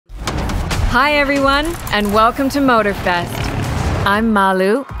Hi everyone, and welcome to Motorfest. I'm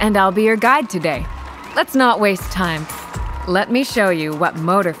Malu, and I'll be your guide today. Let's not waste time. Let me show you what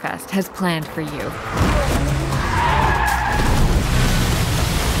Motorfest has planned for you.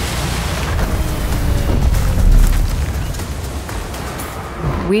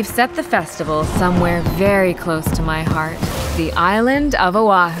 We've set the festival somewhere very close to my heart, the island of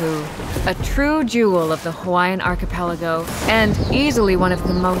Oahu, a true jewel of the Hawaiian archipelago and easily one of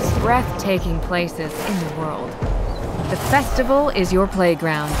the most breathtaking places in the world. The festival is your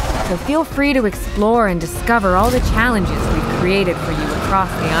playground, so feel free to explore and discover all the challenges we've created for you across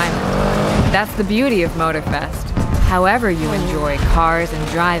the island. That's the beauty of Motorfest. However you enjoy cars and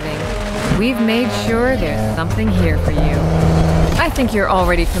driving, we've made sure there's something here for you. I think you're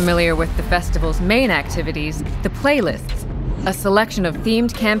already familiar with the festival's main activities, the playlists, a selection of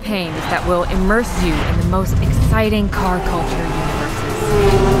themed campaigns that will immerse you in the most exciting car culture universes.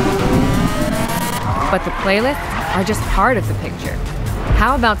 But the playlists are just part of the picture.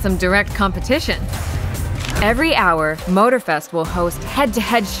 How about some direct competition? Every hour, Motorfest will host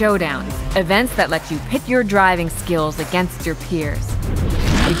head-to-head showdowns, events that let you pit your driving skills against your peers.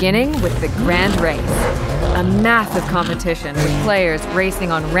 Beginning with the Grand Race, a massive competition with players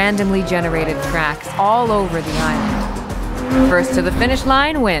racing on randomly generated tracks all over the island. First to the finish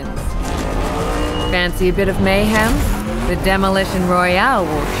line wins. Fancy a bit of mayhem? The Demolition Royale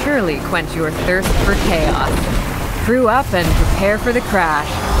will surely quench your thirst for chaos. Crew up and prepare for the crash.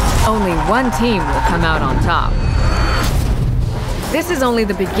 Only one team will come out on top. This is only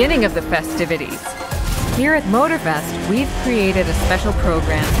the beginning of the festivities. Here at Motorfest, we've created a special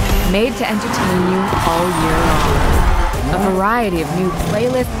program made to entertain you all year long. A variety of new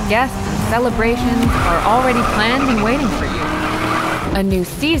playlists, guests, and celebrations are already planned and waiting for you. A new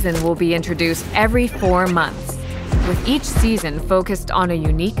season will be introduced every 4 months, with each season focused on a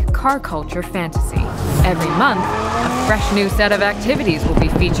unique car culture fantasy. Every month, a fresh new set of activities will be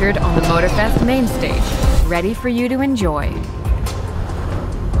featured on the Motorfest main stage, ready for you to enjoy.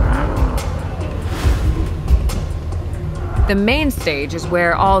 The main stage is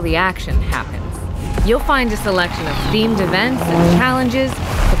where all the action happens. You'll find a selection of themed events and challenges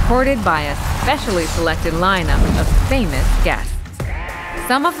supported by a specially selected lineup of famous guests.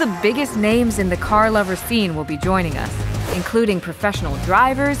 Some of the biggest names in the car lover scene will be joining us, including professional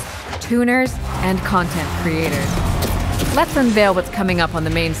drivers, tuners, and content creators. Let's unveil what's coming up on the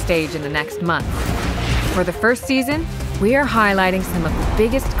main stage in the next month. For the first season, we are highlighting some of the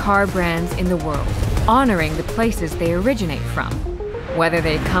biggest car brands in the world, honoring the places they originate from. Whether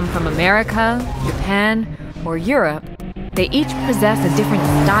they come from America, Japan, or Europe, they each possess a different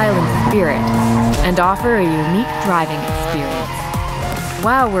style and spirit and offer a unique driving experience.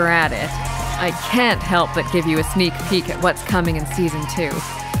 While we're at it, I can't help but give you a sneak peek at what's coming in Season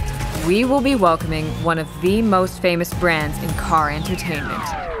 2. We will be welcoming one of the most famous brands in car entertainment,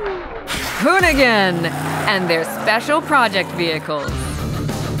 Hoonigan, and their special project vehicles.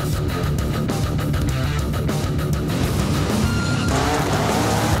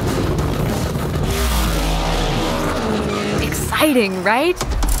 Exciting, right?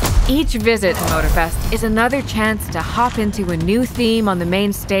 Each visit to Motorfest is another chance to hop into a new theme on the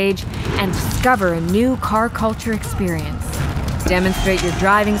main stage and discover a new car culture experience. Demonstrate your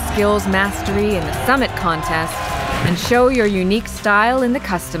driving skills mastery in the Summit contest and show your unique style in the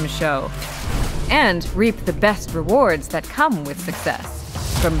Custom show. And reap the best rewards that come with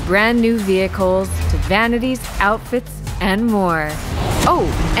success, from brand new vehicles to vanities, outfits, and more. Oh,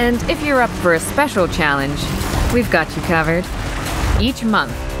 and if you're up for a special challenge, we've got you covered. Each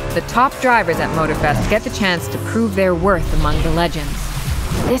month, the top drivers at Motorfest get the chance to prove their worth among the legends.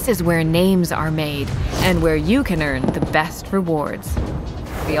 This is where names are made and where you can earn the best rewards.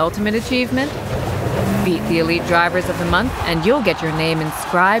 The ultimate achievement? Beat the elite drivers of the month and you'll get your name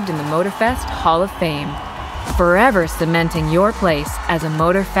inscribed in the Motorfest Hall of Fame, forever cementing your place as a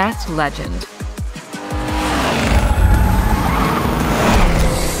Motorfest legend.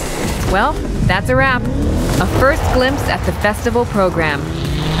 Well, that's a wrap. A first glimpse at the festival program,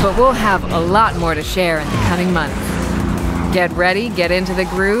 but we'll have a lot more to share in the coming months. Get ready, get into the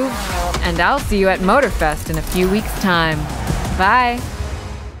groove, and I'll see you at Motorfest in a few weeks' time. Bye!